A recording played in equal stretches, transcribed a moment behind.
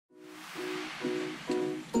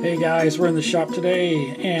Hey guys, we're in the shop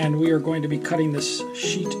today and we are going to be cutting this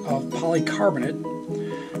sheet of polycarbonate.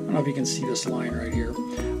 I don't know if you can see this line right here.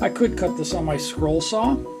 I could cut this on my scroll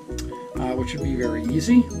saw, which would be very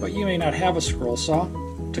easy, but you may not have a scroll saw.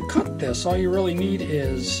 To cut this, all you really need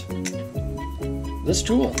is this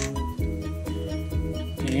tool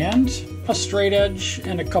and a straight edge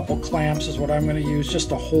and a couple clamps is what I'm going to use just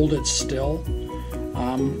to hold it still,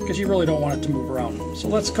 because you really don't want it to move around. So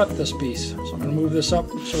let's cut this piece. So I'm going to move this up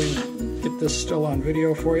so we can get this still on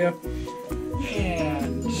video for you.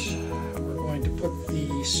 And we're going to put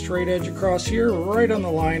the straight edge across here, right on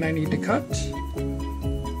the line I need to cut.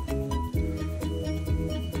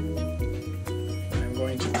 I'm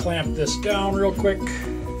going to clamp this down real quick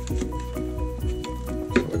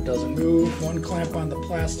so it doesn't move. One clamp on the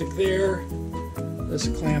plastic there, this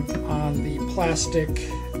clamp on the plastic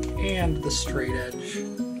and the straight edge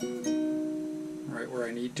right where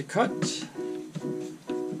I need to cut.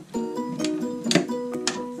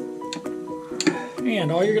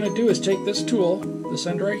 And all you're going to do is take this tool, this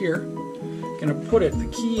end right here, going to put it, the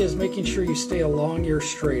key is making sure you stay along your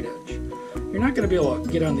straight edge. You're not going to be able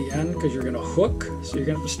to get on the end because you're going to hook, so you're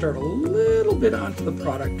going to have to start a little bit onto the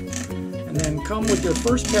product and then come with your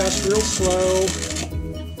first pass real slow,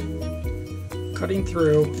 cutting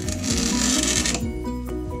through.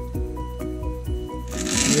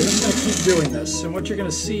 You're just going to keep doing this, and what you're going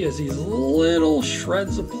to see is these little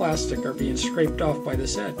shreds of plastic are being scraped off by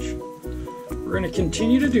this edge. We're going to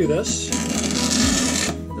continue to do this.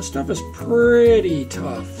 This stuff is pretty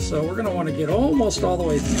tough, so we're going to want to get almost all the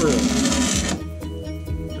way through.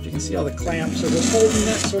 But you can see how the clamps are just holding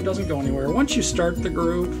it so it doesn't go anywhere. Once you start the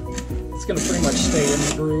groove, it's going to pretty much stay in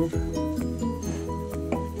the groove.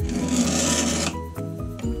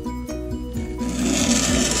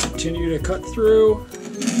 Continue to cut through.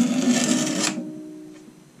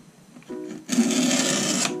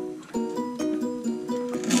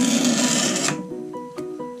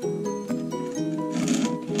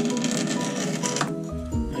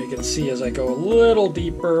 See as I go a little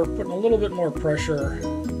deeper, putting a little bit more pressure,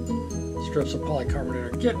 strips of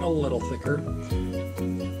polycarbonate are getting a little thicker.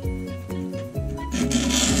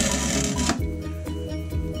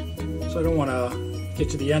 So I don't want to get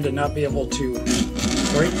to the end and not be able to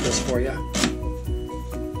break this for you. I'm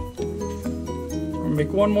going to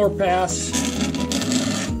make one more pass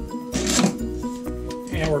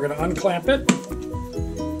and we're going to unclamp it.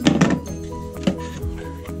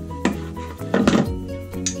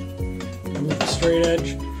 Straight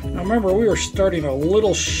edge. Now remember, we were starting a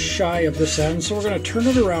little shy of this end, so we're going to turn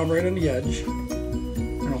it around right on the edge.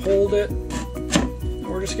 We're going to hold it, and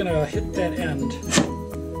we're just going to hit that end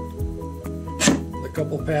with a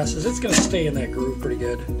couple passes. It's going to stay in that groove pretty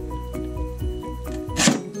good.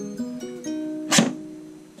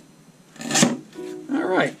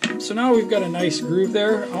 Alright, so now we've got a nice groove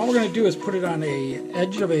there. All we're going to do is put it on the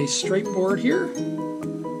edge of a straight board here.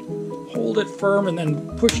 Hold it firm and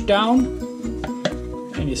then push down.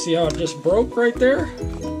 And you see how it just broke right there?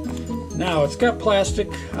 Now it's got plastic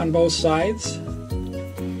on both sides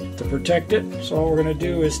to protect it. So all we're going to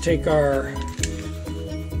do is take our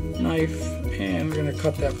knife and we're going to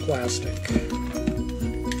cut that plastic.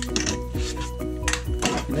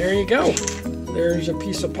 And there you go. There's a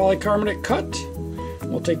piece of polycarbonate cut.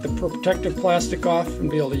 We'll take the protective plastic off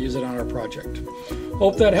and be able to use it on our project.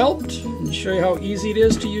 Hope that helped and show you how easy it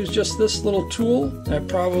is to use just this little tool. That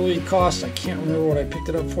probably cost, I can't remember what I picked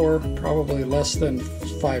it up for, probably less than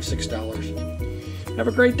 $5–6. Have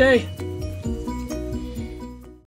a great day.